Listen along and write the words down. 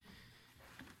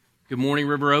Good morning,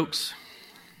 River Oaks.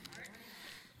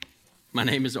 My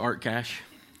name is Art Cash,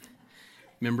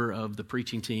 member of the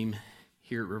preaching team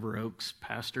here at River Oaks,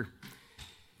 pastor.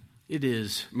 It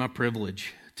is my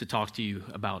privilege to talk to you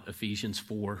about Ephesians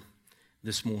 4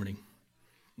 this morning.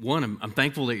 One, I'm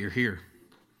thankful that you're here.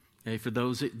 Okay, for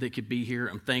those that could be here,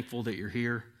 I'm thankful that you're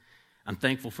here. I'm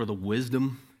thankful for the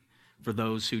wisdom for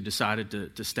those who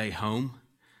decided to stay home,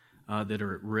 that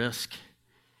are at risk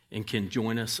and can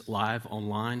join us live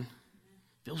online.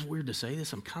 Feels weird to say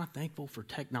this. I'm kind of thankful for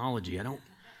technology.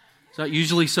 It's not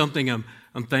usually something I'm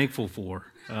thankful for,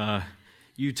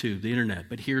 YouTube, the internet.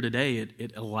 But here today,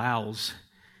 it allows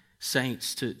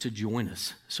saints to join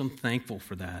us. So I'm thankful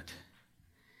for that.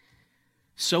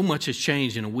 So much has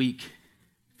changed in a week,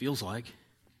 feels like.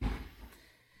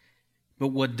 But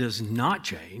what does not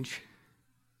change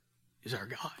is our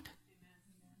God.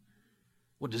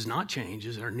 What does not change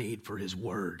is our need for His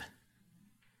Word.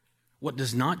 What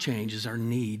does not change is our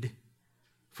need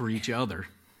for each other,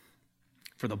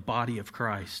 for the body of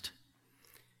Christ.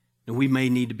 And we may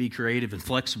need to be creative and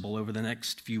flexible over the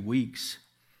next few weeks,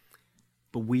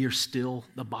 but we are still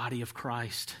the body of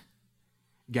Christ,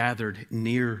 gathered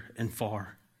near and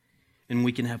far. And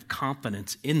we can have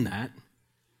confidence in that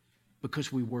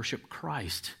because we worship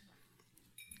Christ,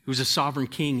 who's a sovereign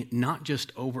king, not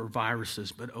just over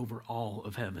viruses, but over all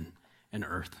of heaven and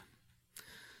earth.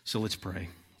 So let's pray.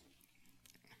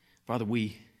 Father,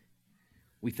 we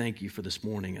thank you for this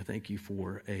morning. I thank you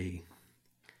for an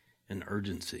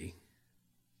urgency,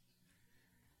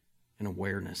 an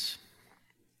awareness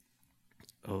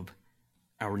of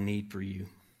our need for you.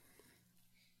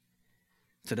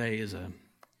 Today is a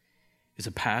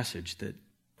passage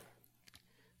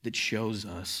that shows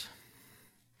us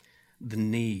the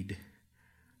need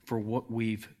for what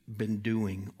we've been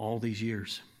doing all these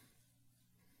years.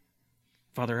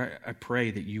 Father, I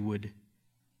pray that you would,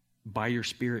 by your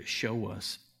Spirit, show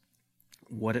us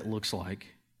what it looks like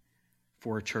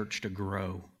for a church to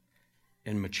grow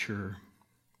and mature.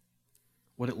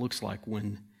 What it looks like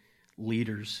when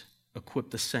leaders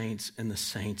equip the saints and the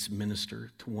saints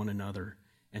minister to one another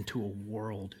and to a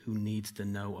world who needs to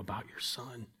know about your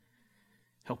Son.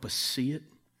 Help us see it.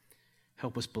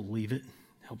 Help us believe it.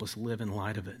 Help us live in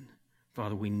light of it.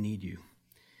 Father, we need you.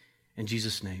 In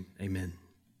Jesus' name, amen.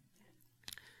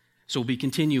 So we'll be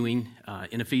continuing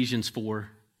in Ephesians 4.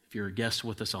 If you're a guest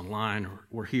with us online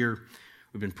or here,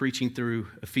 we've been preaching through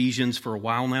Ephesians for a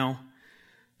while now.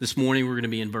 This morning we're going to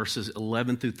be in verses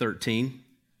 11 through 13.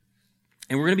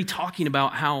 And we're going to be talking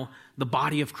about how the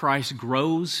body of Christ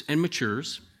grows and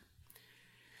matures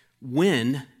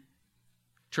when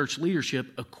church leadership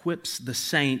equips the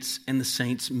saints and the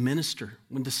saints minister,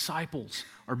 when disciples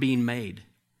are being made,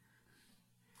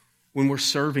 when we're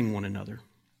serving one another.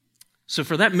 So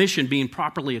for that mission being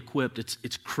properly equipped,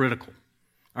 it's critical.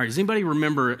 All right, does anybody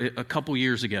remember a couple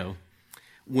years ago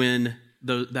when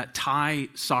that Thai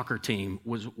soccer team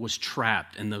was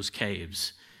trapped in those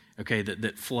caves, okay,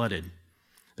 that flooded?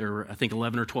 There were, I think,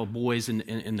 11 or 12 boys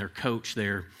and their coach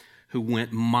there who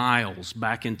went miles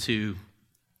back into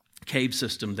cave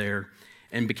system there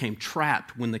and became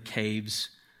trapped when the caves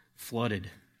flooded.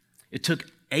 It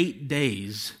took 8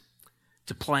 days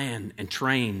to plan and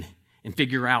train and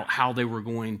figure out how they were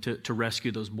going to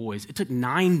rescue those boys. It took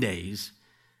 9 days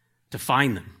to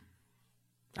find them.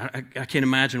 I can't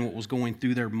imagine what was going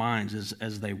through their minds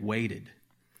as they waited.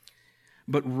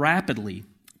 But rapidly,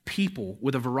 people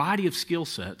with a variety of skill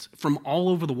sets from all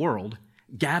over the world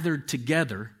gathered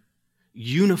together,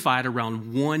 unified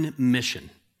around one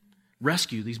mission: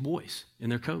 rescue these boys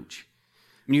and their coach.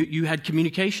 I mean, you had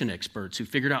communication experts who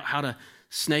figured out how to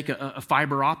snake a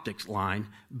fiber optics line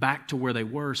back to where they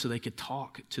were so they could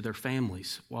talk to their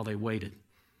families while they waited.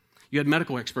 You had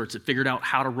medical experts that figured out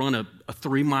how to run a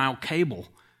 3-mile cable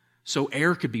so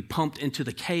air could be pumped into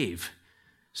the cave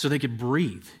so they could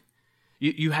breathe.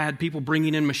 You had people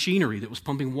bringing in machinery that was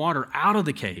pumping water out of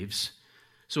the caves.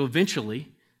 So eventually,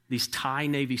 these Thai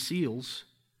Navy SEALs,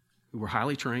 who were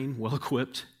highly trained,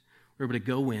 well-equipped, were able to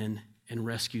go in and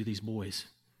rescue these boys.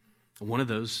 One of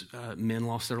those men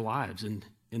lost their lives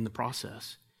in the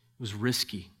process. It was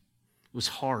risky. It was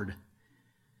hard.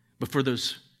 But for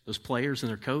those players and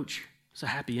their coach, it's a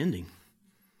happy ending.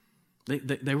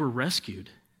 They were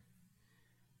rescued.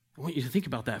 I want you to think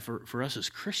about that for us as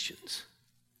Christians.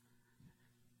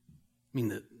 I mean,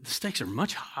 the stakes are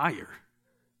much higher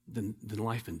than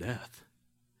life and death.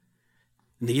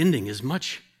 And the ending is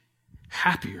much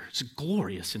happier. It's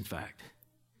glorious, in fact.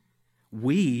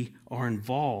 We are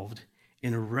involved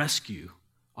in a rescue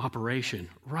operation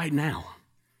right now.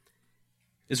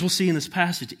 As we'll see in this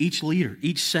passage, each leader,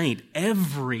 each saint,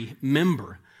 every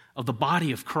member of the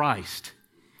body of Christ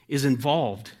is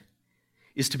involved,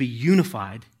 is to be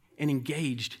unified and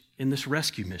engaged in this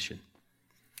rescue mission.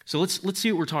 So let's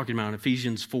see what we're talking about in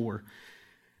Ephesians 4. I'm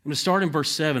going to start in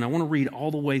verse 7. I want to read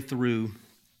all the way through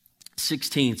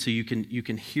 16 so you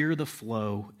can hear the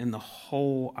flow and the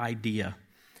whole idea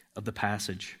of the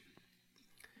passage.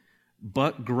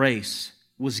 But grace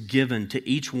was given to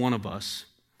each one of us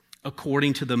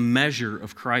according to the measure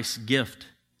of Christ's gift.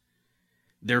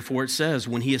 Therefore it says,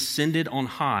 when he ascended on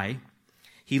high,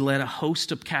 he led a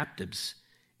host of captives,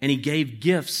 and he gave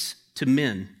gifts to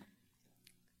men.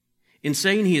 In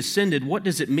saying he ascended, what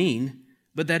does it mean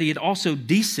but that he had also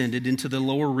descended into the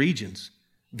lower regions,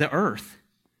 the earth?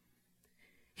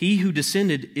 He who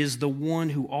descended is the one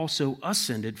who also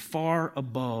ascended far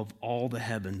above all the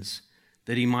heavens,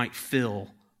 that he might fill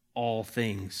all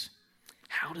things.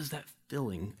 How does that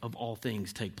filling of all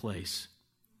things take place?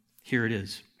 Here it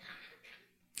is.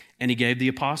 And he gave the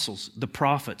apostles, the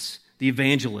prophets, the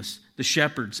evangelists, the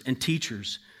shepherds, and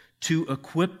teachers to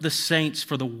equip the saints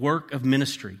for the work of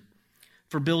ministry,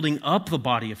 for building up the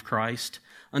body of Christ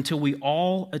until we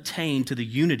all attain to the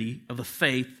unity of the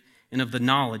faith and of the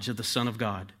knowledge of the Son of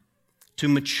God, to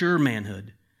mature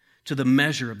manhood, to the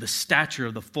measure of the stature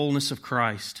of the fullness of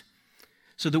Christ,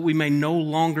 so that we may no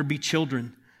longer be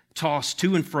children, tossed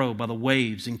to and fro by the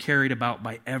waves and carried about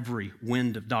by every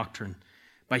wind of doctrine,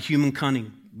 by human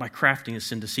cunning, by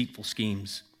craftiness and deceitful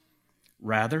schemes.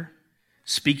 Rather,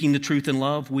 speaking the truth in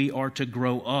love, we are to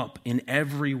grow up in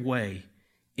every way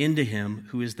into him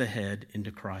who is the head,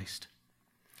 into Christ,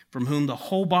 from whom the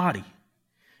whole body,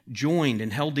 joined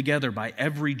and held together by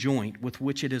every joint with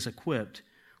which it is equipped,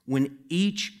 when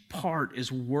each part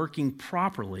is working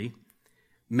properly,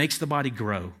 makes the body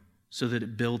grow so that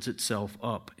it builds itself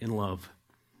up in love.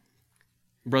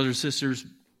 Brothers and sisters,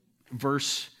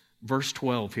 verse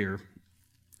 12 here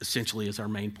essentially is our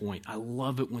main point. I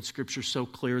love it when Scripture's so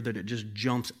clear that it just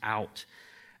jumps out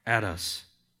at us.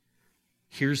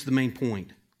 Here's the main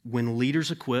point. When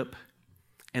leaders equip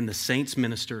and the saints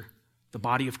minister, the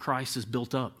body of Christ is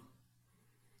built up.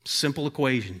 Simple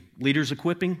equation. Leaders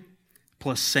equipping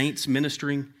plus saints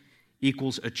ministering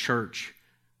equals a church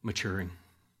maturing.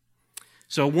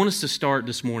 So I want us to start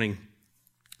this morning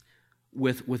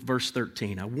with verse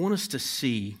 13. I want us to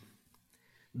see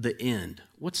the end.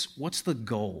 What's the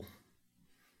goal?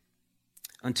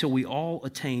 Until we all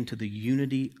attain to the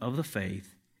unity of the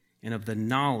faith and of the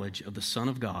knowledge of the Son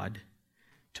of God,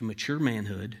 to mature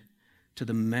manhood, to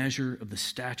the measure of the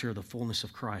stature of the fullness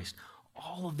of Christ.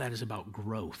 All of that is about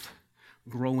growth,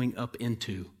 growing up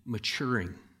into,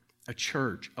 maturing, a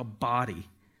church, a body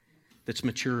that's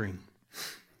maturing.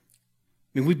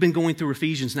 I mean, we've been going through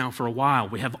Ephesians now for a while.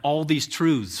 We have all these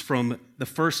truths from the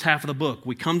first half of the book.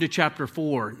 We come to chapter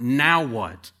 4. Now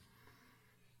what?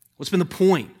 What's been the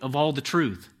point of all the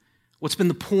truth? What's been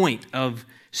the point of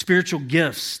spiritual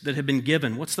gifts that have been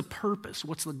given? What's the purpose?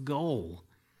 What's the goal?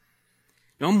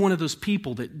 You know, I'm one of those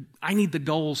people that I need the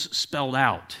goals spelled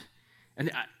out. And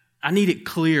I need it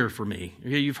clear for me.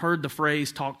 You've heard the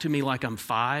phrase, talk to me like I'm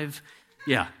 5.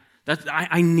 Yeah,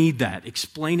 I need that.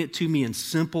 Explain it to me in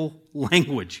simple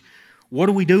language. What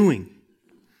are we doing?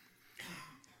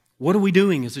 What are we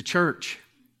doing as a church?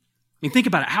 I mean, think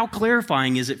about it. How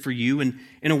clarifying is it for you in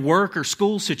a work or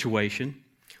school situation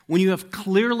when you have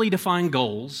clearly defined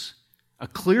goals, a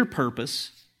clear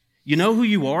purpose, you know who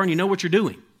you are and you know what you're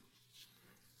doing?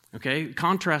 Okay,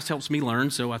 contrast helps me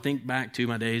learn, so I think back to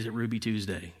my days at Ruby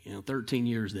Tuesday, 13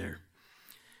 years there.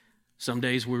 Some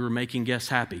days we were making guests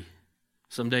happy.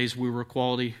 Some days we were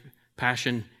quality,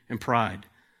 passion, and pride.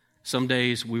 Some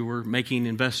days we were making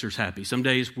investors happy. Some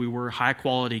days we were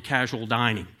high-quality, casual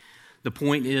dining. The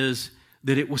point is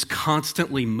that it was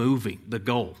constantly moving, the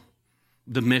goal,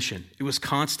 the mission. It was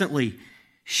constantly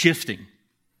shifting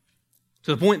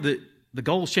to the point that the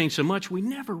goals changed so much, we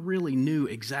never really knew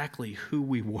exactly who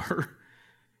we were.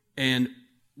 And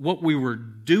what we were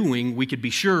doing, we could be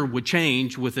sure would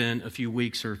change within a few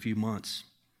weeks or a few months.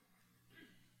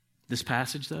 This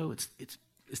passage, though,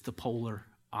 it's the polar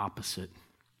opposite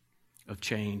of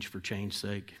change for change's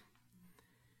sake.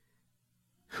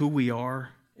 Who we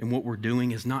are and what we're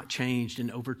doing has not changed in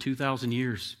over 2,000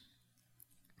 years.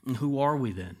 And who are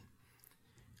we then?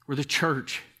 We're the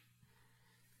church.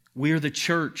 We are the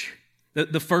church.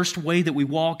 The first way that we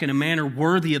walk in a manner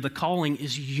worthy of the calling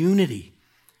is unity.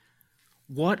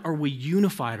 What are we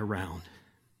unified around?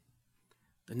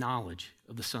 The knowledge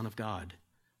of the Son of God,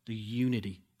 the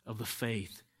unity of the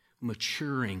faith,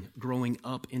 maturing, growing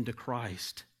up into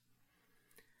Christ.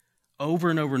 Over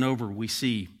and over and over, we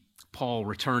see Paul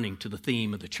returning to the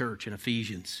theme of the church in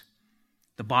Ephesians,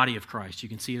 the body of Christ. You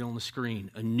can see it on the screen,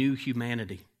 a new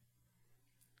humanity.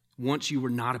 Once you were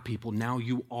not a people, now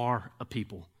you are a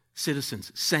people.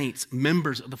 Citizens, saints,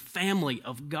 members of the family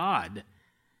of God.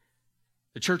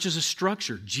 The church is a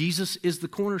structure. Jesus is the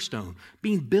cornerstone,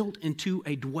 being built into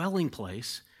a dwelling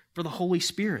place for the Holy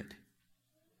Spirit.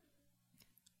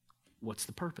 What's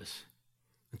the purpose?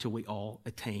 Until we all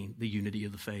attain the unity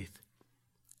of the faith,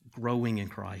 growing in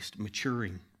Christ,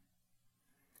 maturing.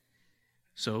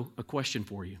 So, a question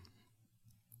for you.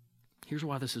 Here's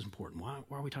why this is important. Why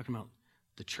are we talking about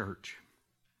the church?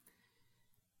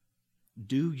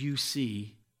 Do you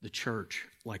see the church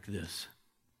like this?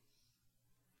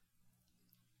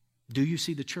 Do you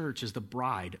see the church as the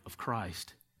bride of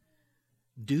Christ?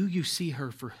 Do you see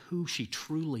her for who she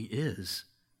truly is?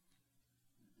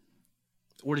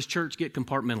 Or does church get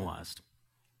compartmentalized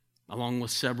along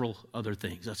with several other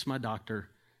things? That's my doctor.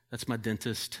 That's my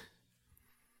dentist.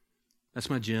 That's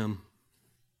my gym.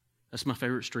 That's my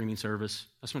favorite streaming service.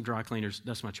 That's my dry cleaners.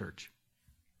 That's my church.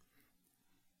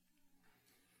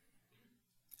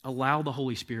 Allow the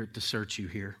Holy Spirit to search you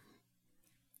here.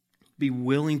 Be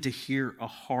willing to hear a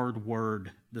hard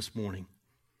word this morning.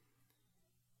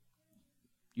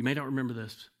 You may not remember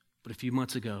this, but a few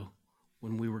months ago,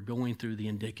 when we were going through the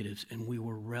indicatives and we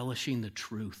were relishing the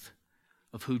truth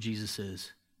of who Jesus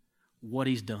is, what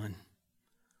he's done,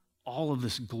 all of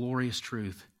this glorious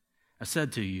truth, I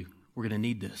said to you, we're going to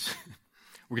need this.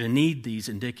 We're going to need these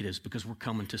indicatives because we're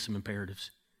coming to some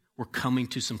imperatives. We're coming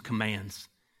to some commands.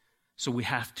 So we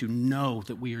have to know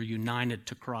that we are united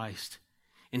to Christ.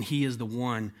 And he is the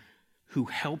one who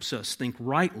helps us think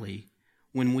rightly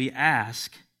when we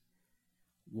ask,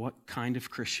 what kind of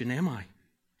Christian am I?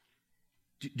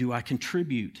 Do I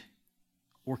contribute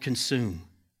or consume?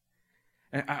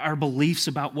 Our beliefs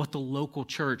about what the local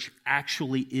church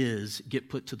actually is get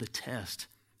put to the test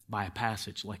by a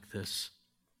passage like this.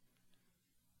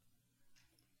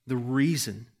 The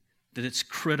reason that it's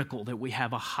critical that we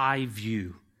have a high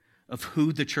view of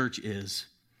who the church is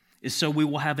so we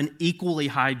will have an equally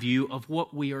high view of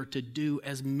what we are to do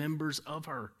as members of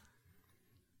her.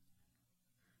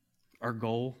 Our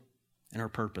goal and our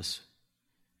purpose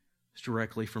is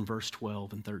directly from verse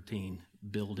 12 and 13,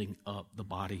 building up the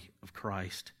body of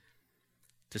Christ,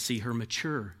 to see her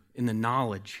mature in the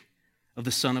knowledge of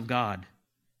the Son of God,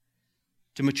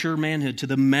 to mature manhood, to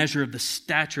the measure of the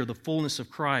stature, the fullness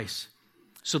of Christ.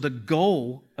 So the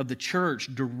goal of the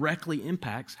church directly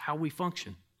impacts how we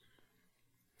function.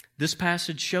 This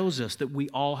passage shows us that we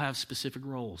all have specific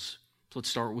roles. So let's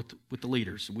start with the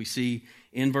leaders. We see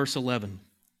in verse 11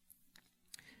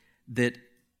 that,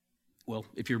 well,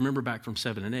 if you remember back from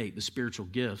 7 and 8, the spiritual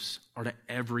gifts are to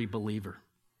every believer.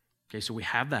 Okay, so we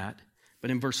have that.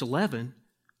 But in verse 11,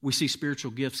 we see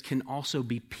spiritual gifts can also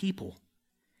be people.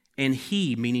 And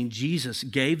he, meaning Jesus,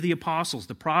 gave the apostles,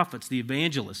 the prophets, the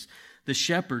evangelists, the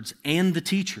shepherds, and the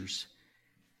teachers.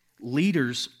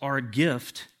 Leaders are a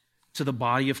gift to the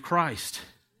body of Christ.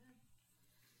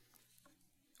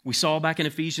 We saw back in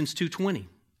Ephesians 2:20,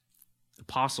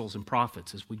 apostles and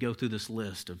prophets, as we go through this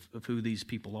list of who these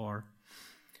people are.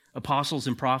 Apostles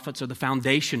and prophets are the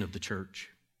foundation of the church.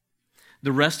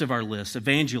 The rest of our list,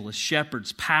 evangelists,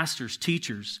 shepherds, pastors,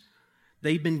 teachers,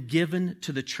 they've been given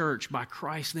to the church by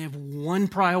Christ, and they have one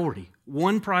priority,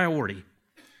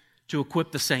 to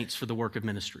equip the saints for the work of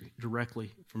ministry,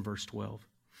 directly from verse 12.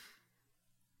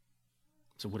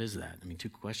 So what is that? I mean, two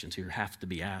questions here have to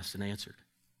be asked and answered.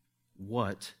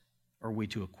 What are we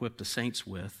to equip the saints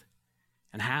with,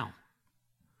 and how?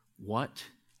 What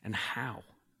and how?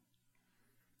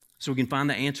 So we can find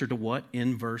the answer to what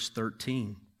in verse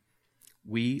 13.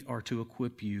 We are to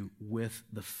equip you with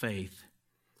the faith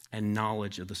and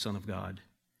knowledge of the Son of God.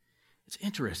 It's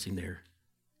interesting there.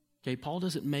 Okay, Paul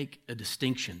doesn't make a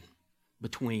distinction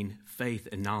between faith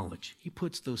and knowledge. He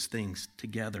puts those things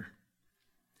together.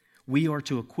 We are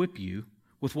to equip you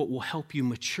with what will help you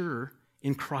mature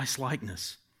in Christ's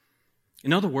likeness.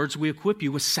 In other words, we equip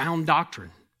you with sound doctrine.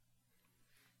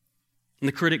 And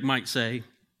the critic might say,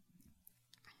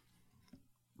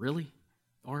 really,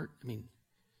 Art? I mean,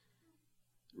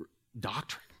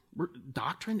 doctrine?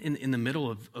 Doctrine in the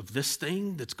middle of this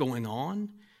thing that's going on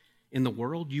in the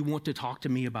world? You want to talk to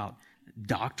me about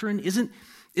doctrine? Isn't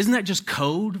that just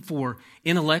code for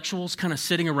intellectuals kind of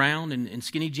sitting around in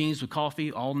skinny jeans with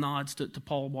coffee? All nods to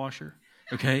Paul Washer,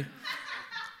 okay?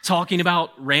 Talking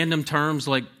about random terms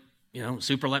like,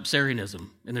 supralapsarianism,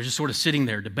 and they're just sort of sitting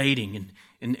there debating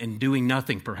and doing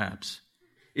nothing, perhaps.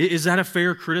 Is that a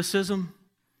fair criticism?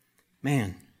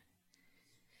 Man,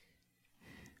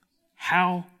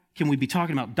 how can we be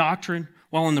talking about doctrine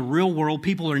while in the real world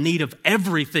people are in need of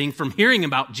everything from hearing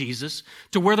about Jesus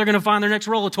to where they're going to find their next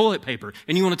roll of toilet paper,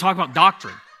 and you want to talk about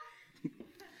doctrine?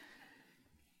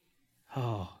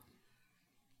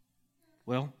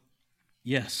 Well,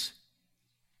 yes.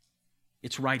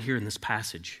 It's right here in this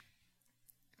passage.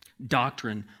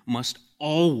 Doctrine must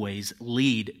always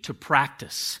lead to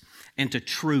practice and to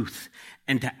truth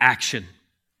and to action.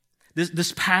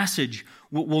 This passage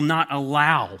will not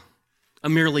allow a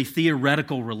merely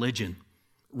theoretical religion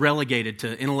relegated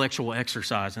to intellectual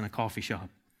exercise in a coffee shop.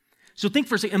 So think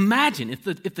for a second, imagine if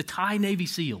the Thai Navy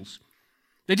SEALs,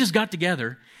 they just got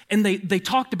together and they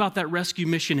talked about that rescue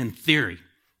mission in theory.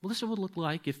 Well, this is what it would look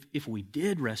like if we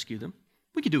did rescue them.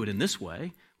 We could do it in this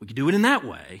way. We could do it in that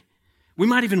way. We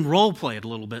might even role play it a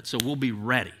little bit so we'll be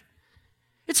ready.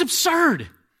 It's absurd.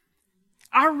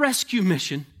 Our rescue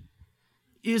mission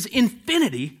is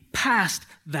infinity past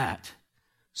that.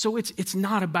 So it's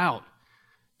not about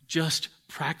just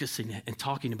practicing it and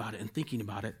talking about it and thinking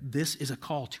about it. This is a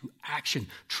call to action.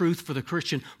 Truth for the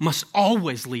Christian must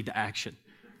always lead to action.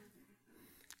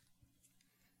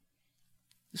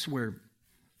 This is where,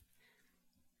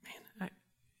 man,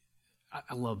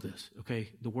 I love this, okay?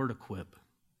 The word equip.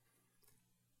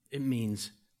 It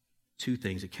means two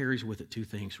things. It carries with it two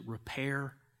things: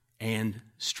 repair and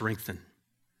strengthen.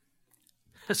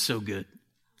 That's so good.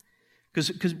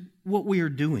 Because what we are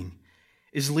doing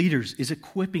as leaders is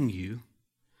equipping you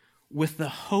with the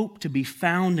hope to be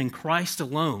found in Christ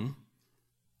alone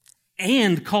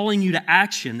and calling you to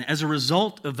action as a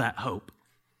result of that hope.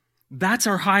 That's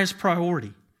our highest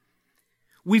priority.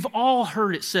 We've all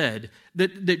heard it said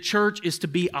that church is to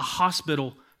be a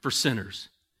hospital for sinners.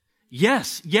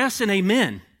 Yes, and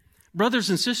amen. Brothers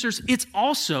and sisters, it's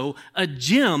also a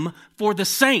gym for the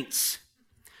saints.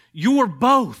 You're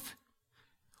both.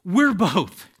 We're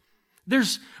both.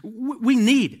 We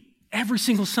need every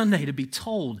single Sunday to be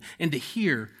told and to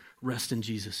hear, rest in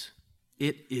Jesus.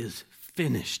 It is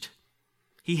finished.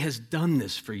 He has done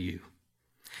this for you.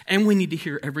 And we need to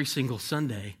hear every single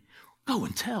Sunday, go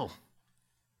and tell.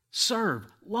 Serve,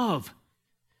 love.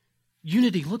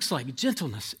 Unity looks like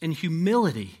gentleness and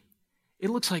humility. It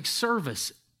looks like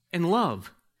service and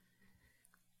love.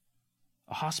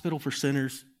 A hospital for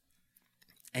sinners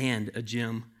and a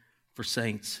gym for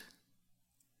saints.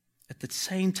 At the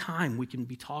same time, we can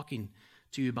be talking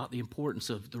to you about the importance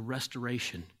of the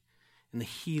restoration and the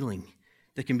healing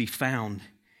that can be found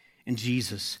in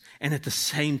Jesus. And at the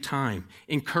same time,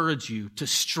 encourage you to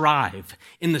strive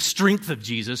in the strength of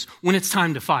Jesus when it's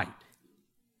time to fight.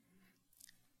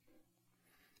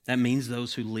 That means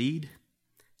those who lead,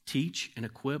 teach, and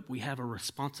equip, we have a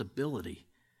responsibility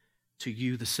to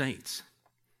you, the saints.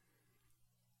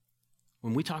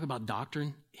 When we talk about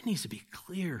doctrine, it needs to be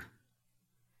clear.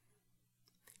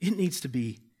 It needs to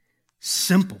be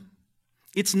simple.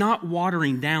 It's not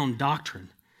watering down doctrine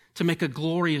to make a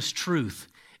glorious truth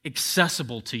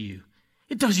accessible to you.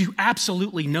 It does you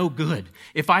absolutely no good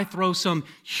if I throw some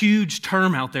huge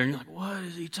term out there and you're like, what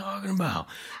is he talking about?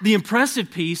 The impressive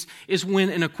piece is when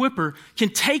an equipper can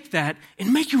take that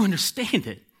and make you understand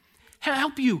it,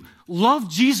 help you love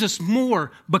Jesus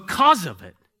more because of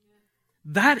it.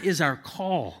 That is our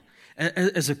call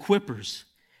as equippers,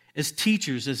 as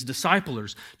teachers, as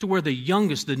disciplers, to where the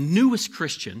youngest, the newest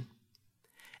Christian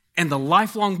and the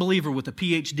lifelong believer with a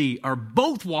PhD are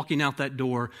both walking out that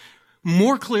door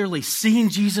more clearly seeing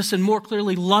Jesus and more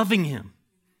clearly loving him.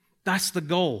 That's the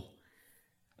goal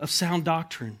of sound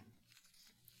doctrine.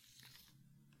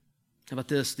 How about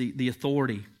this? The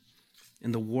authority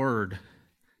in the Word,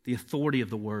 the authority of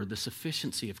the Word, the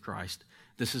sufficiency of Christ.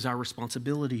 This is our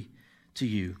responsibility to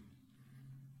you.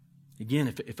 Again,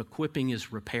 if equipping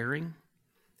is repairing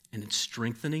and it's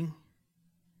strengthening,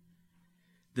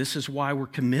 this is why we're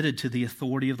committed to the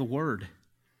authority of the Word.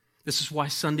 This is why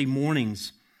Sunday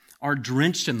mornings are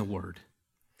drenched in the Word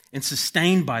and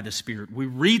sustained by the Spirit. We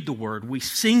read the Word. We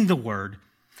sing the Word.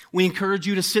 We encourage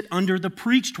you to sit under the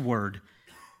preached Word.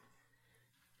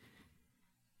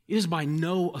 It is by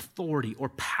no authority or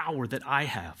power that I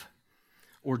have,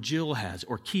 or Jill has,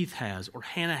 or Keith has, or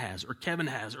Hannah has, or Kevin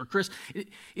has, or Chris.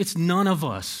 It's none of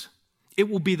us. It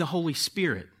will be the Holy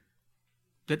Spirit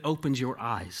that opens your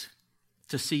eyes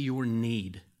to see your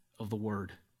need of the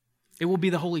Word. It will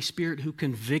be the Holy Spirit who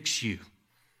convicts you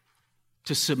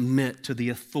to submit to the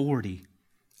authority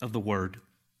of the Word.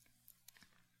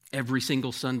 Every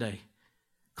single Sunday,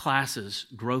 classes,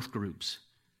 growth groups,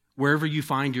 wherever you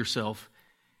find yourself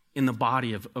in the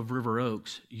body of River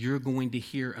Oaks, you're going to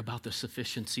hear about the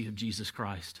sufficiency of Jesus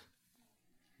Christ.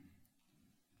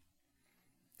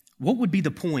 What would be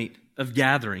the point of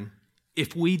gathering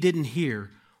if we didn't hear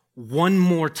one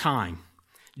more time,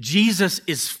 Jesus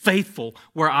is faithful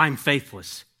where I'm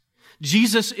faithless.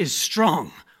 Jesus is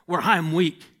strong where I'm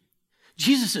weak.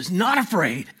 Jesus is not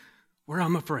afraid where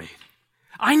I'm afraid.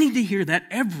 I need to hear that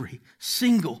every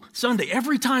single Sunday,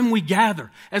 every time we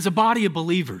gather as a body of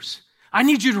believers. I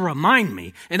need you to remind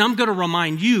me, and I'm going to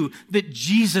remind you that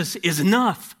Jesus is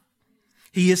enough.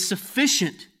 He is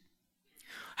sufficient.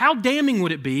 How damning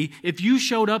would it be if you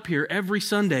showed up here every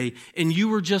Sunday and you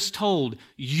were just told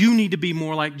you need to be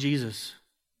more like Jesus?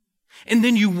 And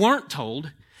then you weren't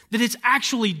told that it's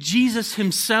actually Jesus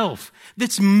himself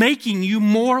that's making you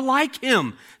more like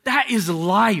him. That is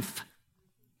life.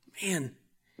 Man,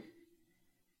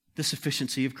 the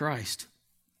sufficiency of Christ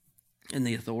and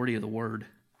the authority of the Word.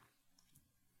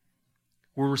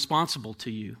 We're responsible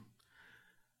to you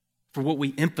for what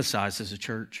we emphasize as a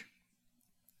church.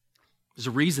 There's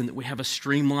a reason that we have a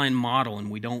streamlined model and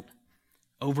we don't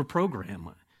overprogram.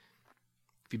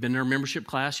 If you've been in our membership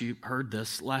class, you heard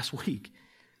this last week.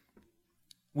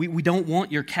 We don't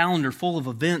want your calendar full of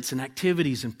events and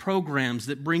activities and programs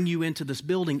that bring you into this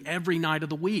building every night of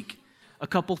the week. A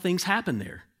couple things happen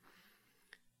there.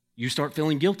 You start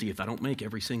feeling guilty if I don't make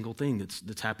every single thing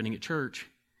that's happening at church.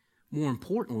 More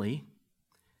importantly,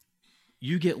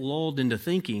 you get lulled into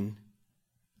thinking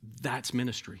that's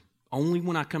ministry. Only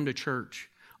when I come to church,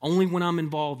 only when I'm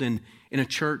involved in a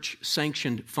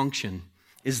church-sanctioned function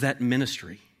is that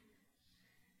ministry.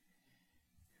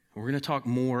 We're going to talk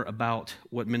more about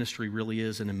what ministry really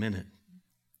is in a minute.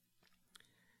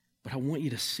 But I want you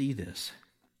to see this,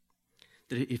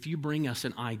 that if you bring us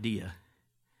an idea,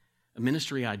 a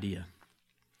ministry idea,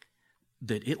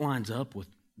 that it lines up with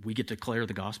we get to declare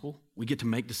the gospel, we get to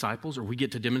make disciples, or we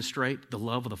get to demonstrate the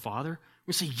love of the Father,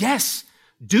 we say, yes,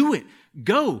 do it.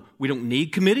 Go. We don't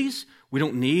need committees. We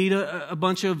don't need a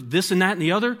bunch of this and that and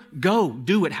the other. Go.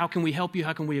 Do it. How can we help you?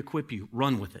 How can we equip you?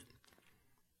 Run with it.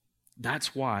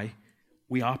 That's why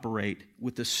we operate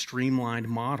with this streamlined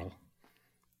model.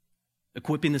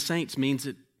 Equipping the saints means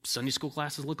that Sunday school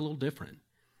classes look a little different.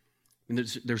 I mean,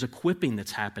 there's equipping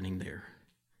that's happening there.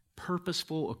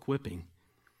 Purposeful equipping.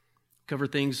 Cover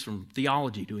things from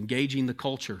theology to engaging the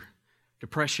culture,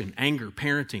 depression, anger,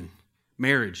 parenting,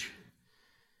 marriage.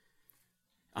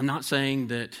 I'm not saying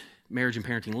that marriage and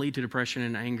parenting lead to depression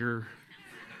and anger.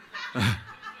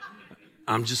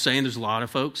 I'm just saying there's a lot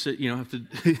of folks that have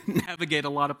to navigate a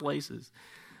lot of places.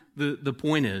 The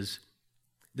point is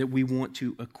that we want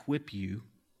to equip you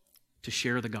to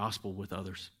share the gospel with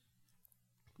others.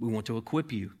 We want to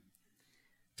equip you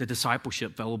to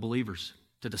discipleship fellow believers,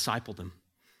 to disciple them.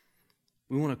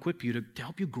 We want to equip you to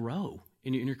help you grow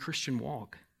in your Christian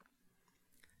walk.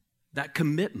 That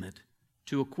commitment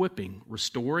to equipping,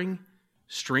 restoring,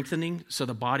 strengthening so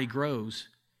the body grows,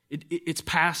 it's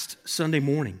past Sunday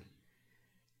morning.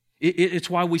 It's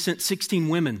why we sent 16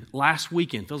 women last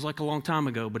weekend. Feels like a long time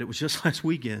ago, but it was just last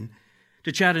weekend,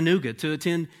 to Chattanooga to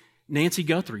attend Nancy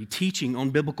Guthrie teaching on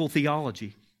biblical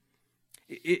theology.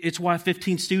 It's why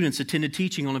 15 students attended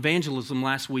teaching on evangelism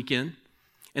last weekend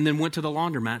and then went to the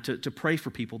laundromat to pray for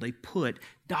people. They put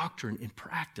doctrine in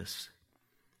practice.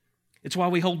 It's why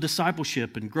we hold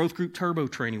discipleship and growth group turbo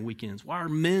training weekends. Why our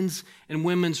men's and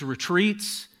women's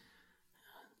retreats,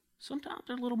 sometimes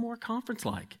they're a little more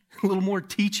conference-like, a little more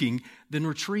teaching than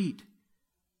retreat.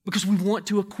 Because we want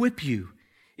to equip you.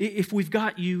 If we've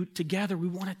got you together, we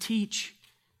want to teach.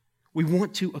 We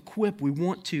want to equip. We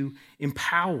want to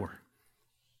empower.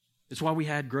 It's why we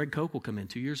had Greg Kokel come in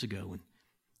 2 years ago and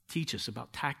teach us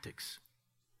about tactics.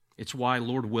 It's why,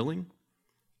 Lord willing,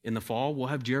 in the fall, we'll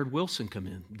have Jared Wilson come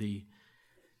in, the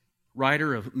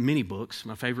writer of many books,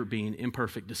 my favorite being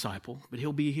Imperfect Disciple, but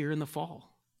he'll be here in the fall,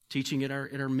 teaching at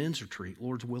our men's retreat,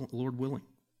 Lord willing.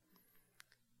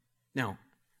 Now,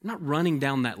 I'm not running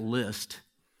down that list,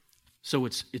 so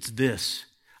it's this.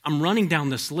 I'm running down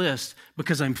this list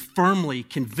because I'm firmly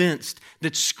convinced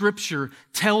that Scripture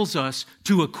tells us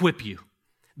to equip you.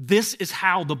 This is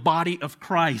how the body of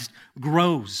Christ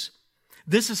grows.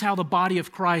 This is how the body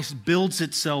of Christ builds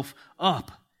itself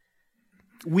up.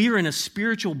 We are in a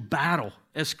spiritual battle,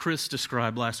 as Chris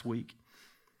described last week.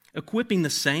 Equipping the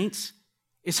saints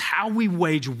is how we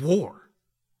wage war.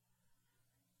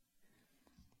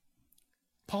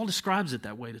 Paul describes it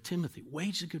that way to Timothy.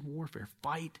 Wage the good warfare.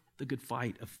 Fight the good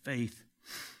fight of faith.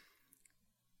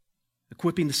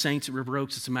 Equipping the saints at River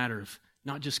Oaks is a matter of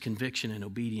not just conviction and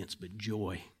obedience, but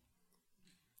joy.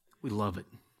 We love it.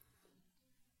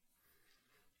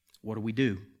 What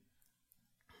do?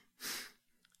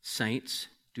 Saints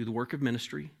do the work of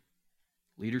ministry.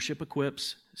 Leadership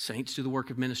equips. Saints do the work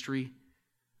of ministry.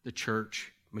 The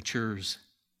church matures.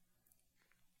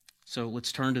 So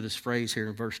let's turn to this phrase here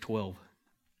in verse 12.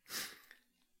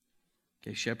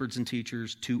 Okay, shepherds and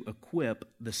teachers to equip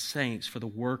the saints for the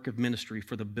work of ministry,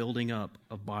 for the building up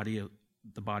of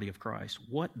the body of Christ.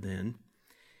 What then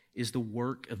is the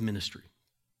work of ministry?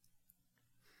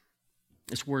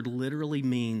 This word literally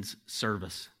means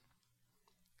service.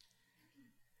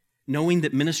 Knowing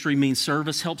that ministry means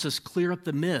service helps us clear up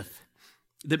the myth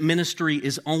that ministry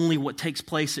is only what takes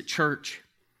place at church.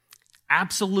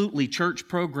 Absolutely, church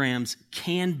programs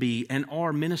can be and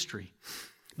are ministry.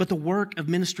 But the work of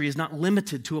ministry is not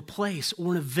limited to a place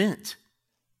or an event.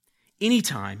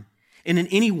 Anytime and in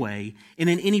any way and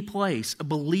in any place a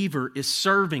believer is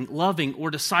serving, loving,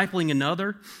 or discipling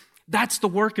another, that's the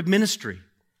work of ministry.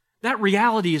 That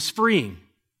reality is freeing.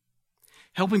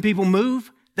 Helping people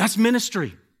move, that's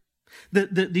ministry.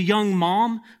 The young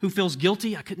mom who feels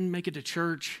guilty, I couldn't make it to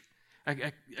church,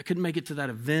 I couldn't make it to that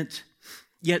event,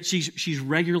 yet she's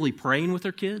regularly praying with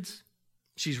her kids,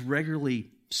 she's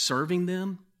regularly serving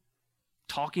them,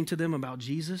 talking to them about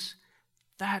Jesus.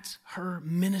 That's her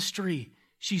ministry.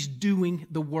 She's doing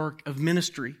the work of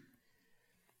ministry.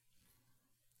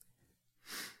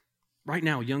 Right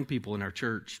now, young people in our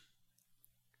church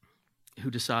who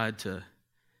decide to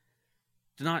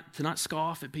not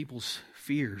scoff at people's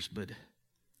fears, but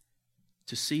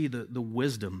to see the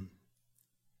wisdom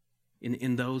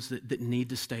in those that need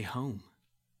to stay home.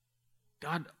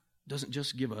 God doesn't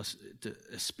just give us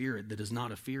a spirit that is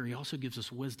not of fear, He also gives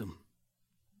us wisdom.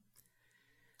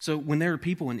 So when there are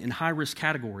people in high-risk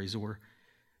categories or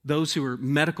those who are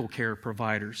medical care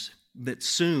providers that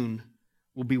soon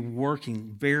will be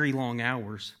working very long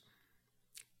hours,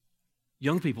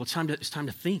 young people, it's time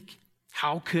to think.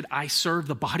 How could I serve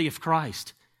the body of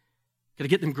Christ? Could I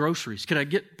get them groceries? Could I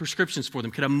get prescriptions for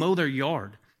them? Could I mow their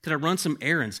yard? Could I run some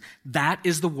errands? That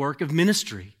is the work of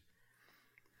ministry.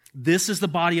 This is the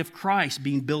body of Christ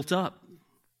being built up.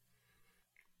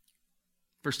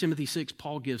 1 Timothy 6,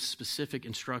 Paul gives specific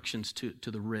instructions to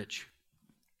the rich.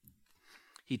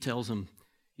 He tells them,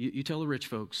 you tell the rich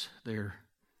folks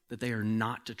that they are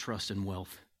not to trust in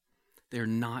wealth. They are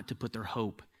not to put their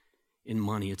hope in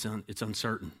money. It's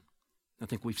uncertain. I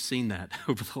think we've seen that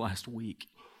over the last week,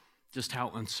 just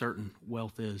how uncertain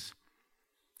wealth is.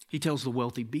 He tells the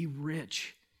wealthy, be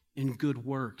rich in good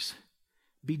works.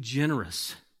 Be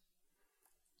generous.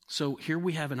 So here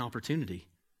we have an opportunity.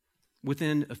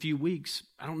 Within a few weeks,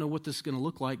 I don't know what this is going to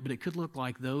look like, but it could look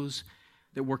like those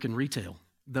that work in retail,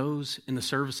 those in the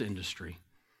service industry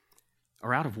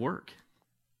are out of work.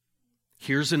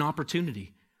 Here's an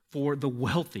opportunity for the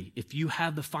wealthy. If you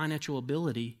have the financial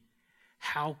ability,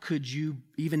 how could you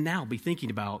even now be thinking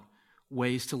about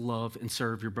ways to love and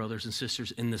serve your brothers and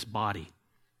sisters in this body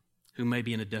who may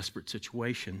be in a desperate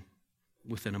situation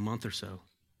within a month or so?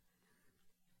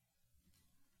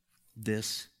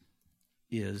 This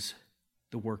is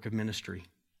the work of ministry.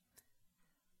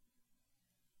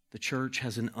 The church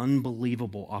has an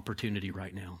unbelievable opportunity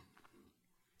right now.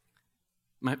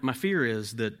 My fear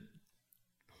is that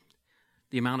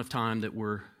the amount of time that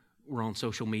we're on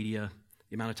social media,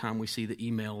 the amount of time we see the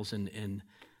emails and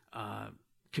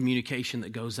communication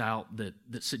that goes out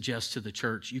that suggests to the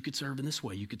church, you could serve in this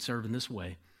way, you could serve in this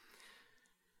way,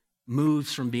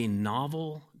 moves from being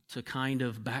novel to kind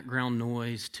of background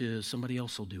noise to somebody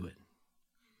else will do it.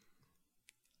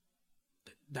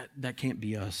 That can't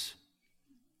be us.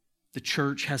 The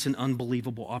church has an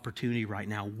unbelievable opportunity right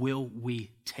now. Will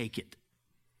we take it?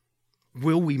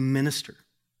 Will we minister?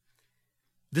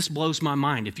 This blows my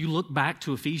mind. If you look back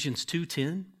to Ephesians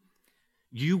 2:10,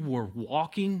 you were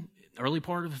walking, early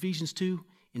part of Ephesians 2,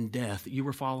 in death. You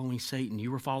were following Satan.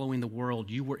 You were following the world.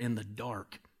 You were in the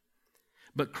dark.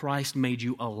 But Christ made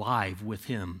you alive with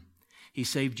Him. He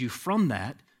saved you from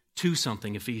that to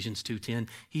something, Ephesians 2:10.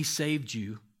 He saved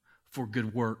you for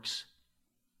good works.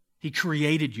 He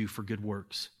created you for good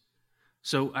works.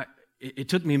 So it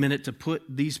took me a minute to put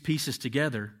these pieces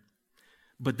together,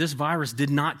 but this virus did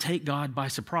not take God by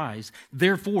surprise.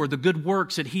 Therefore, the good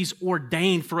works that He's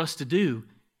ordained for us to do,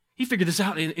 He figured this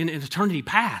out in eternity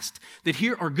past, that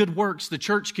here are good works the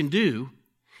church can do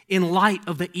in light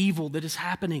of the evil that is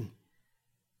happening.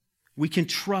 We can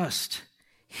trust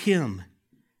Him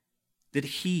that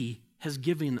He has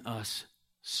given us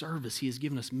service. He has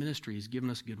given us ministry. He's given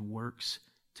us good works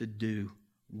to do.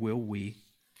 Will we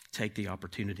take the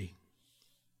opportunity?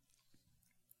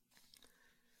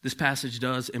 This passage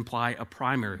does imply a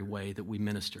primary way that we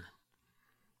minister.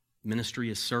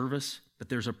 Ministry is service, but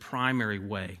there's a primary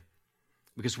way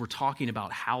because we're talking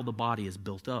about how the body is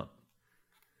built up.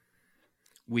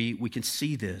 We can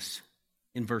see this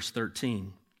in verse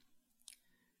 13.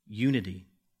 Unity.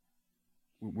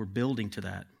 We're building to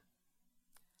that.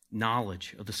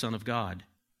 Knowledge of the Son of God,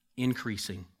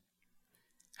 increasing.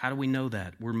 How do we know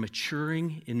that? We're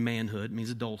maturing in manhood, means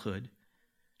adulthood,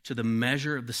 to the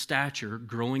measure of the stature,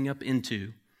 growing up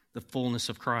into the fullness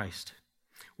of Christ.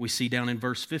 We see down in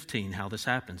verse 15 how this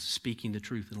happens, speaking the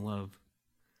truth in love.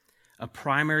 a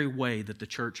primary way that the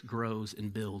church grows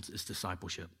and builds is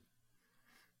discipleship.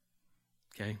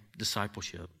 Okay?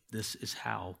 Discipleship. This is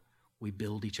how we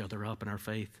build each other up in our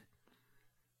faith.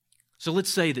 So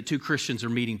let's say that two Christians are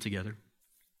meeting together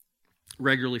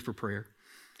regularly for prayer.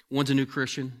 One's a new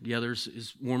Christian, the other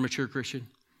is more mature Christian.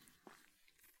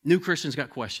 New Christian's got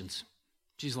questions.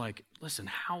 She's like, listen,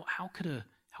 how could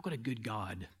a good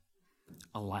God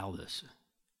allow this?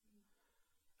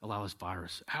 Allow this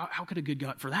virus? How could a good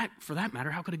God, for that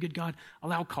matter, how could a good God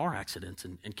allow car accidents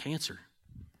and cancer?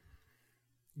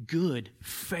 Good,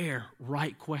 fair,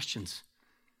 right questions.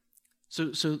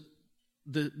 So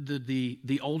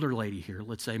the older lady here,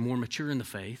 let's say more mature in the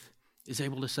faith, is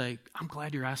able to say, I'm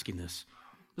glad you're asking this.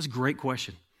 This is a great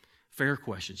question, fair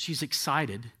question. She's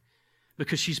excited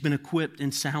because she's been equipped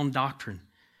in sound doctrine.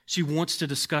 She wants to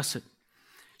discuss it.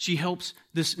 She helps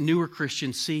this newer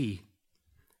Christian see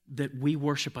that we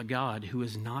worship a God who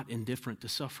is not indifferent to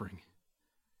suffering,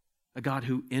 a God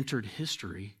who entered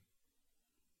history,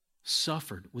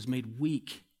 suffered, was made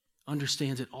weak,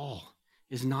 understands it all,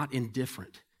 is not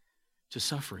indifferent to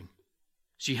suffering.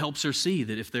 She helps her see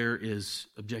that if there is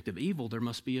objective evil, there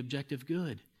must be objective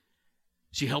good.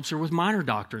 She helps her with minor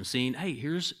doctrine, seeing, hey,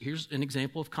 here's an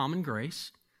example of common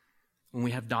grace when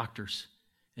we have doctors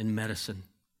and medicine.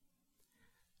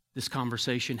 This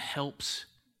conversation helps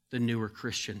the newer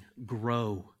Christian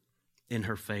grow in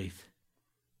her faith.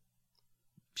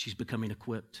 She's becoming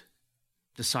equipped.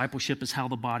 Discipleship is how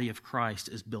the body of Christ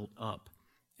is built up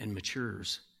and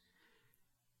matures.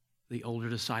 The older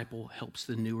disciple helps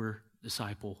the newer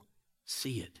disciple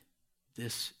see it.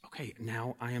 Okay,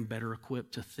 now I am better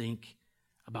equipped to think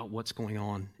about what's going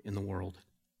on in the world.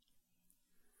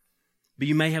 But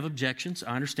you may have objections.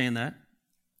 I understand that.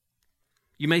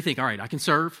 You may think, all right, I can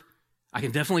serve. I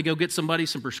can definitely go get somebody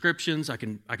some prescriptions. I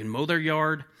can mow their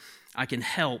yard. I can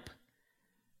help.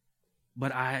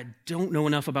 But I don't know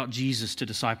enough about Jesus to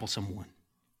disciple someone.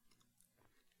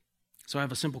 So I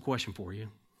have a simple question for you.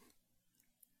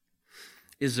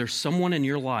 Is there someone in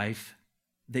your life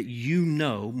that you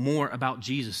know more about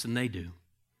Jesus than they do?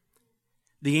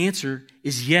 The answer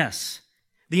is yes.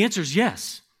 The answer is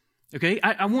yes. Okay,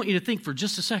 I want you to think for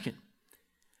just a second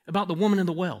about the woman in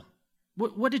the well.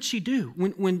 What did she do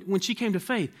when she came to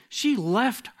faith? She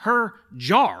left her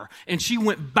jar and she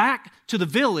went back to the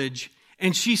village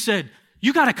and she said,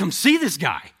 you got to come see this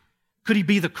guy. Could he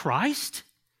be the Christ?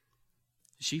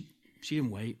 She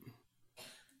didn't wait.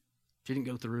 She didn't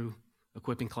go through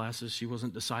equipping classes. She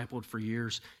wasn't discipled for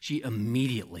years. She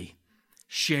immediately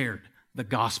shared the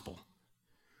gospel.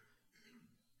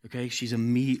 Okay, she's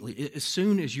immediately, as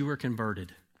soon as you are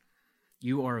converted,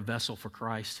 you are a vessel for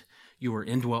Christ. You are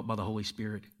indwelt by the Holy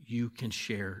Spirit. You can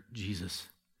share Jesus.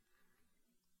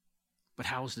 But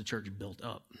how is the church built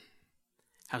up?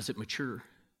 How does it mature?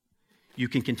 You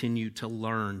can continue to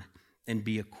learn and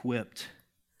be equipped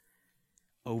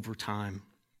over time.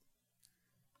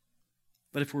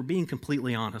 But if we're being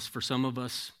completely honest, for some of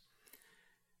us,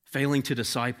 failing to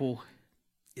disciple,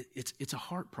 it's a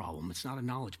heart problem. It's not a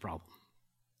knowledge problem.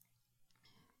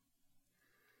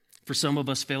 For some of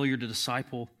us, failure to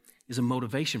disciple is a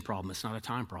motivation problem. It's not a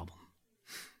time problem.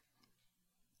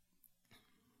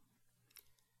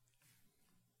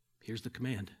 Here's the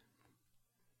command.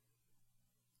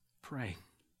 Pray.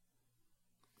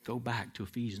 Go back to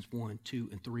Ephesians 1, 2,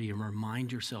 and 3 and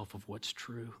remind yourself of what's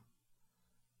true.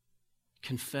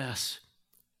 Confess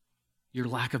your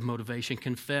lack of motivation.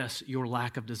 Confess your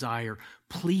lack of desire.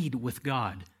 Plead with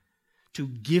God to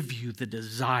give you the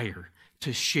desire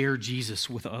to share Jesus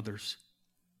with others.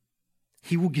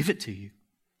 He will give it to you.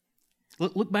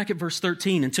 Look back at verse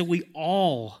 13. Until we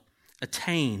all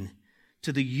attain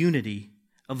to the unity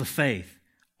of the faith.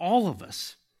 All of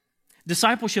us.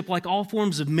 Discipleship, like all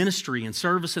forms of ministry and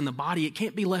service in the body, it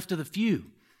can't be left to the few.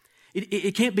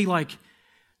 It can't be like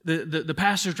the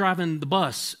pastor's driving the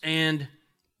bus and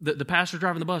the pastor's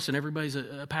driving the bus and everybody's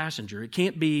a passenger. It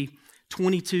can't be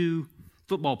 22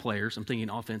 football players, I'm thinking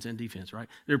offense and defense, right?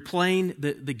 They're playing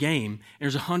the game, and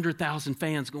there's 100,000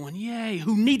 fans going, yay,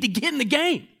 who need to get in the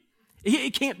game.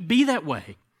 It can't be that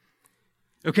way.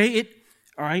 Okay,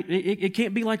 it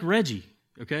can't be like Reggie,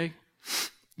 okay?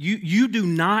 You do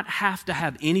not have to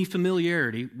have any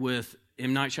familiarity with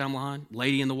M. Night Shyamalan,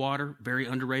 Lady in the Water, very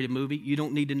underrated movie. You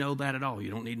don't need to know that at all. You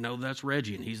don't need to know that's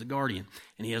Reggie, and he's the guardian,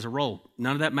 and he has a role.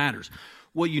 None of that matters.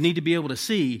 What you need to be able to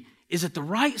see is that the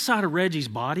right side of Reggie's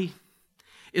body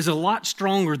is a lot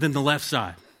stronger than the left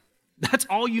side. That's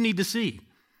all you need to see.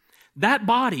 That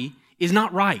body is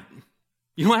not right.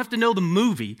 You don't have to know the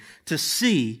movie to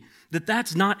see that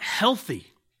that's not healthy.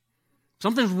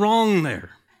 Something's wrong there.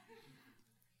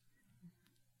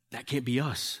 That can't be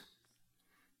us.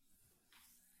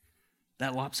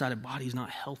 That lopsided body is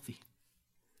not healthy.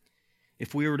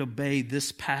 If we were to obey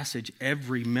this passage,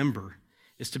 every member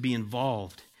is to be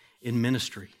involved in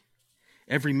ministry.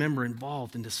 Every member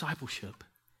involved in discipleship.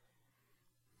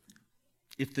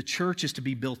 If the church is to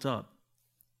be built up,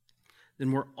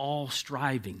 then we're all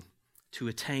striving to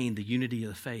attain the unity of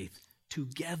the faith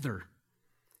together.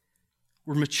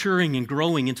 We're maturing and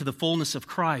growing into the fullness of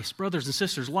Christ. Brothers and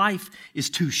sisters, life is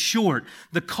too short.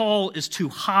 The call is too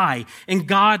high, and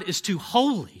God is too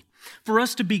holy for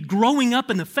us to be growing up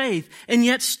in the faith and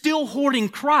yet still hoarding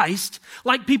Christ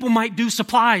like people might do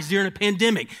supplies during a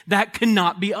pandemic. That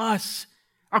cannot be us.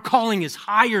 Our calling is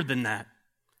higher than that.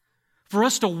 For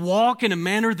us to walk in a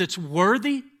manner that's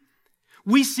worthy,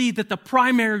 we see that the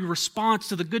primary response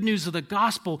to the good news of the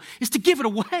gospel is to give it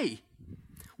away.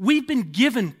 We've been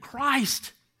given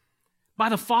Christ by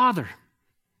the Father.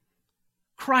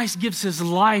 Christ gives his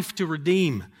life to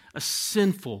redeem a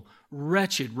sinful,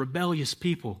 wretched, rebellious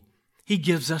people. He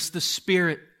gives us the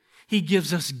Spirit. He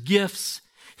gives us gifts.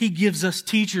 He gives us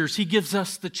teachers. He gives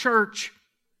us the church.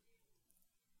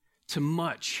 To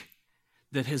much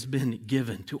that has been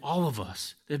given, to all of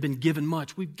us that have been given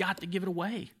much, we've got to give it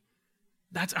away.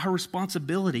 That's our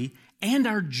responsibility and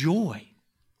our joy,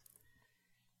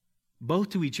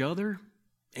 both to each other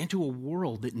and to a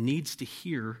world that needs to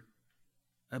hear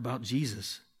about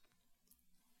Jesus.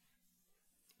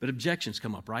 But objections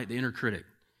come up, right? The inner critic.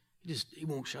 He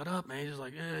won't shut up, man. He's just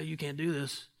like, you can't do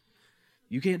this.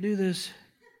 You can't do this.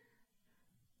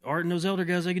 Art and those elder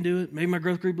guys, they can do it. Maybe my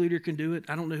growth group leader can do it.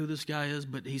 I don't know who this guy is,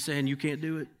 but he's saying you can't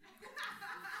do it.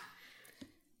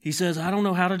 He says, I don't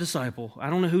know how to disciple.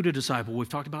 I don't know who to disciple. We've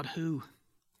talked about who.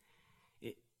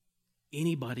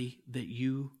 Anybody that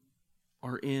you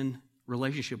are in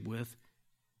relationship with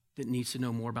that needs to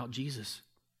know more about Jesus.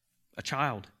 A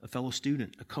child, a fellow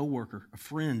student, a coworker, a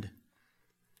friend.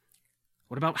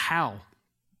 What about how?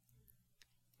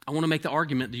 I want to make the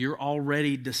argument that you're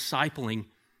already discipling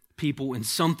people in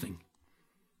something.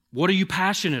 What are you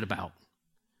passionate about?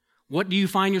 What do you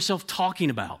find yourself talking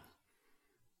about?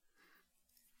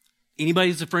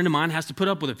 Anybody that's a friend of mine has to put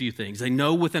up with a few things. They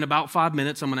know within about 5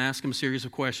 minutes I'm going to ask them a series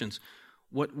of questions.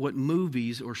 What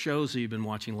movies or shows have you been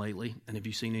watching lately? And have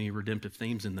you seen any redemptive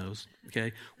themes in those?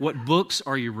 Okay. What books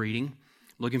are you reading?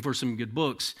 Looking for some good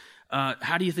books.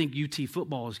 How do you think UT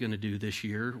football is going to do this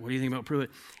year? What do you think about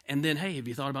Pruitt? And then, hey, have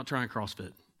you thought about trying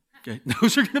CrossFit? Okay.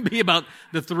 Those are going to be about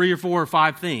the 3 or 4 or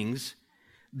 5 things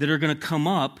that are going to come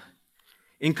up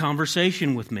in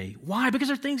conversation with me. Why? Because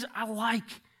they're things I like,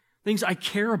 things I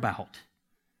care about.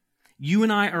 You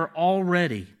and I are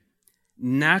already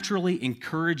naturally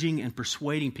encouraging and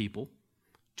persuading people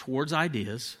towards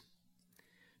ideas,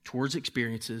 towards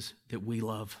experiences that we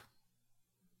love.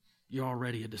 You're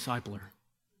already a discipler.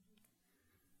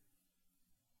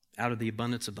 Out of the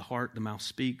abundance of the heart, the mouth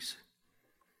speaks.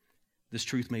 This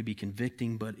truth may be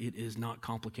convicting, but it is not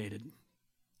complicated.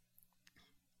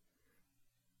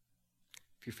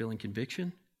 If you're feeling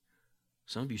conviction,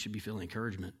 some of you should be feeling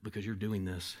encouragement because you're doing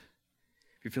this.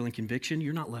 If you're feeling conviction,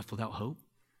 you're not left without hope.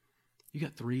 You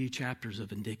got 3 chapters of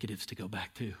indicatives to go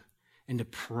back to and to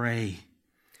pray.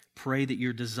 Pray that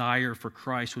your desire for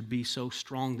Christ would be so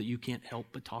strong that you can't help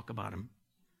but talk about him.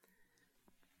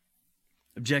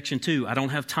 Objection 2, I don't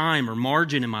have time or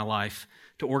margin in my life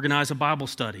to organize a Bible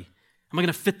study. Am I going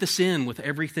to fit this in with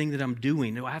everything that I'm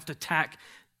doing? Do I have to tack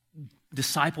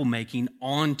disciple making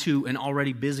onto an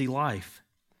already busy life?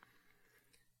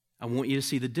 I want you to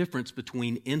see the difference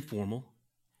between informal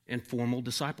and formal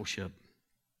discipleship.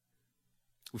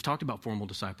 We've talked about formal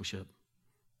discipleship.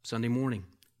 Sunday morning,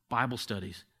 Bible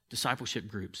studies, discipleship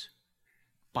groups,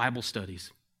 Bible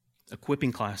studies,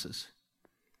 equipping classes.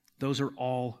 Those are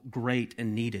all great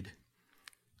and needed.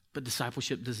 But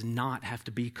discipleship does not have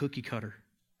to be cookie cutter.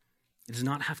 It does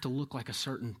not have to look like a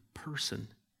certain person.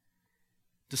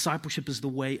 Discipleship is the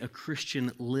way a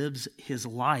Christian lives his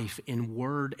life in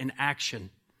word and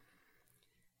action.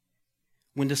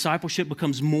 When discipleship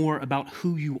becomes more about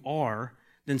who you are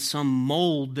than some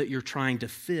mold that you're trying to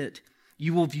fit,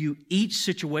 you will view each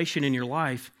situation in your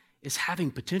life as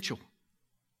having potential.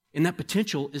 And that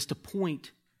potential is to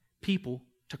point people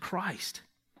to Christ.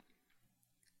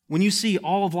 When you see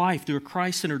all of life through a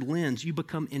Christ-centered lens, you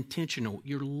become intentional.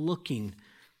 You're looking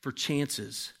for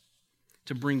chances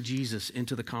to bring Jesus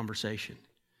into the conversation.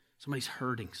 Somebody's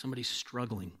hurting. Somebody's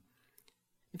struggling.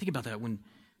 You think about that when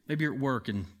maybe you're at work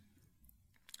and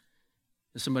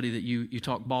somebody that you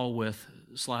talk ball with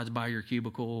slides by your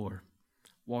cubicle or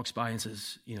walks by and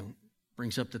says,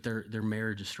 brings up that their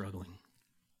marriage is struggling.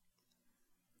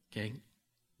 Okay?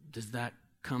 Does that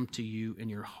come to you in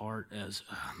your heart as,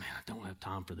 oh man, I don't have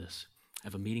time for this. I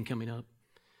have a meeting coming up.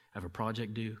 have a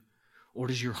project due? Or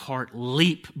does your heart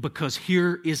leap because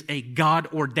here is a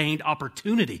God-ordained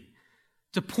opportunity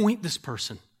to point this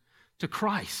person to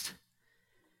Christ?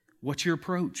 What's your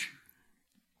approach?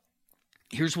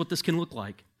 Here's what this can look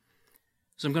like.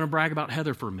 So I'm going to brag about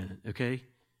Heather for a minute, okay?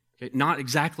 Not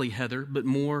exactly Heather, but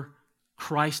more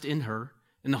Christ in her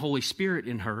and the Holy Spirit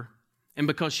in her, and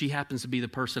because she happens to be the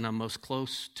person I'm most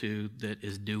close to that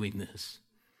is doing this,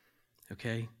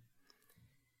 okay?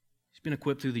 She's been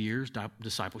equipped through the years,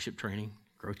 discipleship training,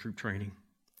 growth group training,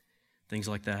 things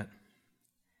like that.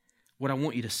 What I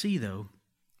want you to see, though,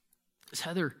 is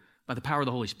Heather, by the power of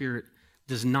the Holy Spirit,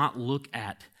 does not look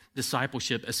at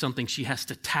discipleship as something she has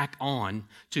to tack on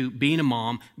to being a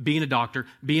mom, being a doctor,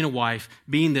 being a wife,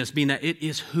 being this, being that. It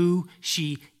is who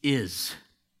she is.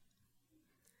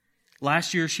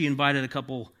 Last year, she invited a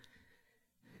couple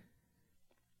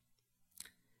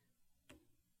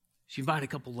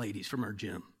ladies from her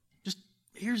gym. Just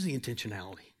here's the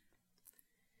intentionality.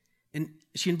 And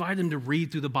she invited them to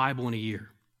read through the Bible in a year.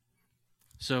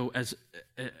 So as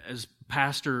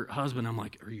pastor husband, I'm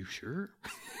like, are you sure?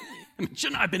 I mean,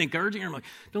 shouldn't I have been encouraging her? I'm like,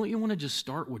 don't you want to just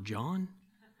start with John?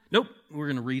 Nope, we're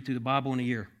going to read through the Bible in a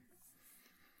year.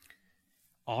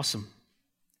 Awesome.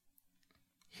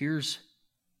 Here's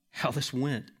how this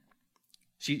went.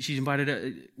 She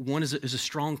invited, one is a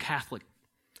strong Catholic.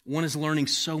 One is learning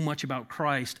so much about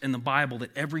Christ and the Bible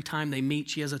that every time they meet,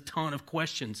 she has a ton of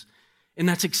questions. And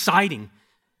that's exciting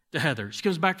to Heather. She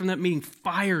comes back from that meeting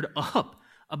fired up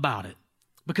about it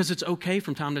because it's okay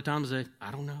from time to time to say,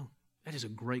 I don't know. That is a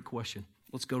great question.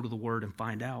 Let's go to the Word and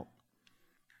find out.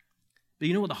 But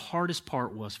you know what the hardest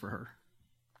part was for her?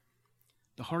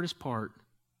 The hardest part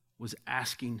was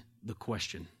asking the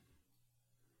question.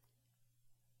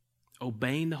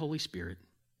 Obeying the Holy Spirit,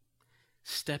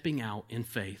 stepping out in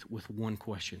faith with one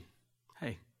question.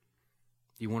 Hey,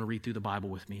 do you want to read through the Bible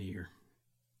with me in a year?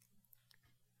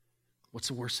 What's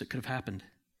the worst that could have happened?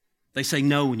 They say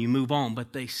no and you move on,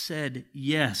 but they said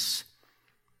yes.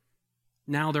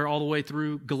 Now they're all the way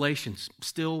through Galatians,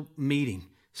 still meeting,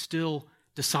 still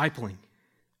discipling.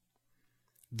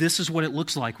 This is what it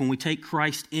looks like when we take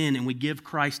Christ in and we give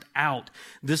Christ out.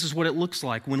 This is what it looks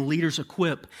like when leaders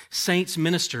equip, saints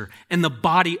minister, and the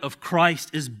body of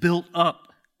Christ is built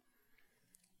up.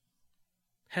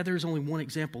 Heather is only one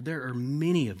example. There are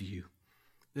many of you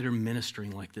that are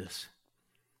ministering like this.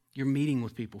 You're meeting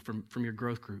with people from your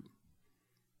growth group.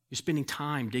 You're spending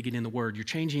time digging in the Word. You're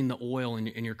changing the oil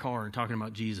in your car and talking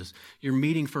about Jesus. You're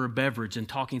meeting for a beverage and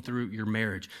talking through your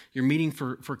marriage. You're meeting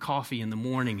for coffee in the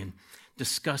morning and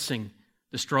discussing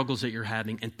the struggles that you're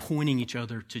having and pointing each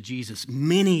other to Jesus.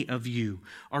 Many of you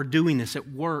are doing this at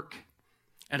work,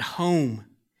 at home,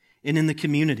 and in the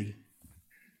community.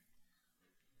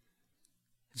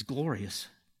 It's glorious.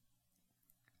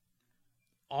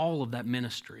 All of that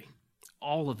ministry,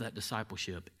 all of that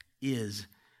discipleship is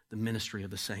the ministry of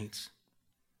the saints.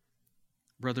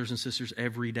 Brothers and sisters,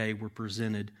 every day we're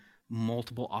presented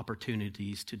multiple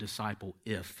opportunities to disciple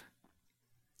if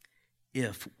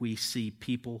we see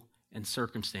people and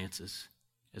circumstances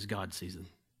as God sees them.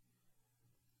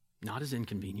 Not as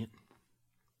inconvenient,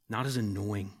 not as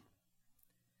annoying,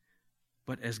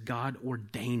 but as God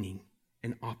ordaining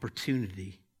an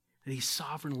opportunity that He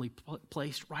sovereignly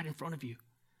placed right in front of you.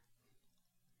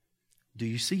 Do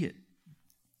you see it?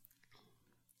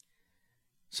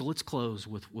 So let's close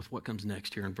with what comes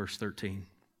next here in verse 13.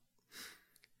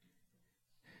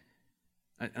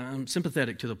 I'm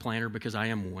sympathetic to the planner because I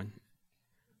am one.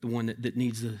 The one that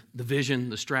needs the vision,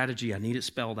 the strategy. I need it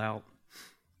spelled out.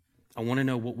 I want to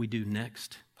know what we do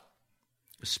next,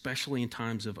 especially in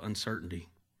times of uncertainty.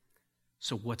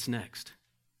 So what's next?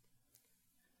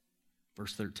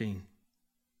 Verse 13,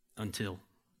 until.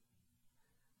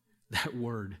 That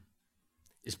word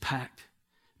is packed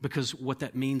because what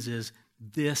that means is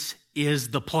this is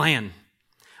the plan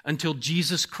until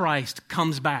Jesus Christ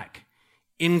comes back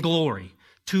in glory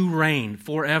to reign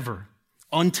forever.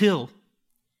 Until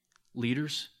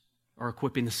leaders are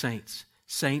equipping the saints.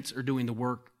 Saints are doing the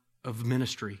work of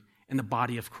ministry, and the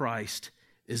body of Christ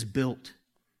is built.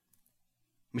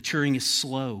 Maturing is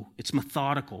slow. It's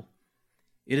methodical.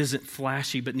 It isn't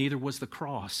flashy, but neither was the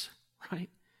cross, right?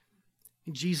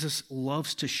 And Jesus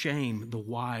loves to shame the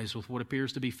wise with what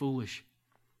appears to be foolish.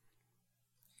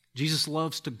 Jesus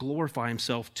loves to glorify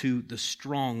Himself to the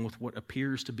strong with what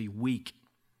appears to be weak.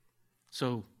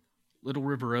 So, Little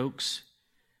River Oaks,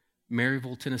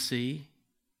 Maryville, Tennessee,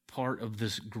 part of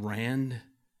this grand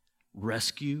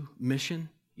rescue mission?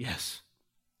 Yes.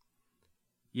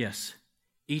 Yes.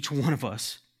 Each one of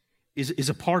us is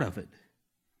a part of it.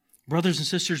 Brothers and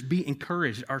sisters, be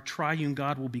encouraged. Our triune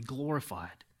God will be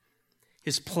glorified.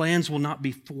 His plans will not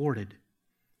be thwarted.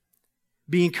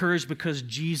 Be encouraged because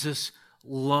Jesus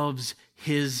loves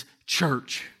His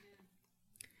church.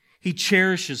 He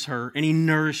cherishes her and He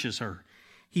nourishes her.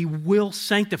 He will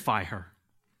sanctify her.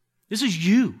 This is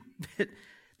you that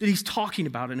He's talking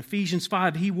about in Ephesians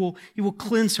 5. He will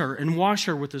cleanse her and wash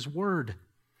her with His word.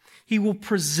 He will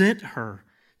present her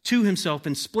to Himself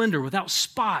in splendor, without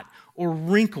spot or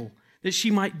wrinkle, that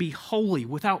she might be holy,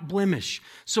 without blemish.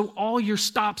 So all your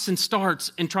stops and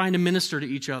starts in trying to minister to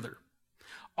each other,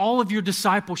 all of your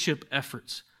discipleship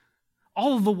efforts,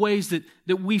 all of the ways that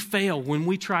we fail when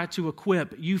we try to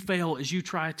equip, you fail as you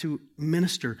try to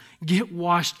minister, get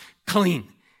washed clean.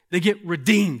 They get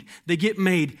redeemed. They get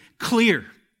made clear.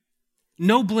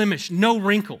 No blemish, no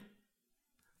wrinkle.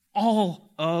 All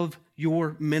of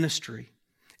your ministry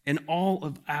and all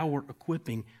of our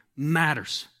equipping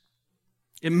matters.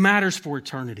 It matters for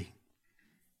eternity.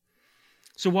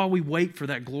 So while we wait for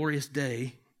that glorious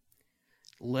day,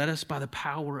 let us, by the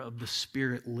power of the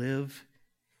Spirit, live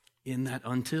in that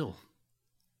until.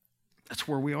 That's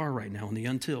where we are right now, in the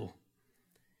until.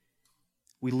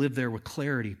 We live there with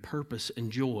clarity, purpose,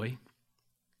 and joy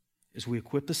as we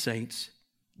equip the saints,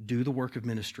 do the work of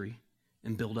ministry,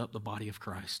 and build up the body of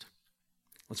Christ.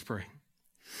 Let's pray.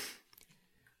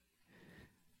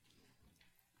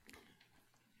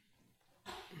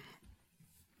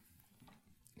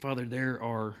 Father, there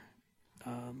are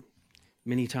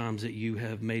many times that you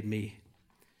have made me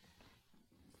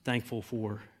thankful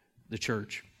for the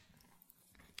church.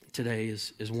 Today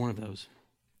is one of those.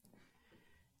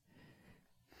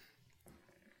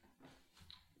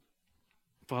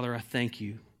 Father, I thank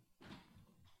you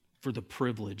for the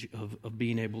privilege of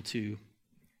being able to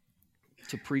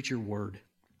preach your word.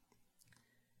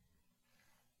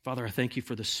 Father, I thank you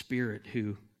for the Spirit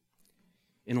who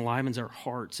enlivens our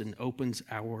hearts and opens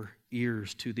our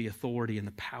ears to the authority and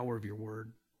the power of your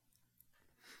word.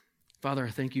 Father, I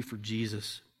thank you for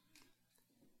Jesus,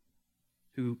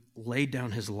 who laid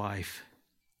down his life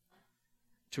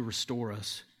to restore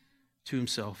us to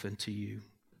himself and to you.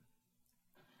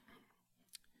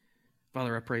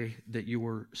 Father, I pray that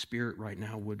your Spirit right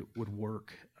now would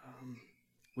work,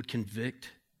 would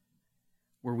convict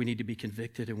where we need to be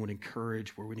convicted, and would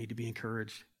encourage where we need to be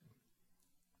encouraged.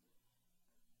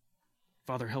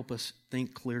 Father, help us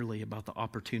think clearly about the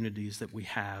opportunities that we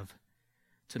have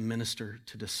to minister,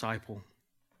 to disciple.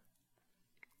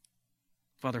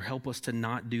 Father, help us to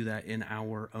not do that in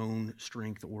our own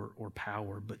strength or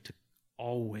power, but to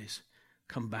always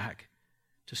come back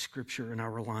to Scripture and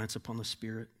our reliance upon the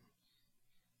Spirit.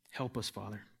 Help us,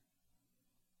 Father.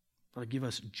 Father, give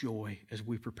us joy as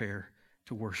we prepare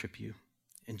to worship you.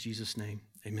 In Jesus' name,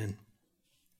 amen.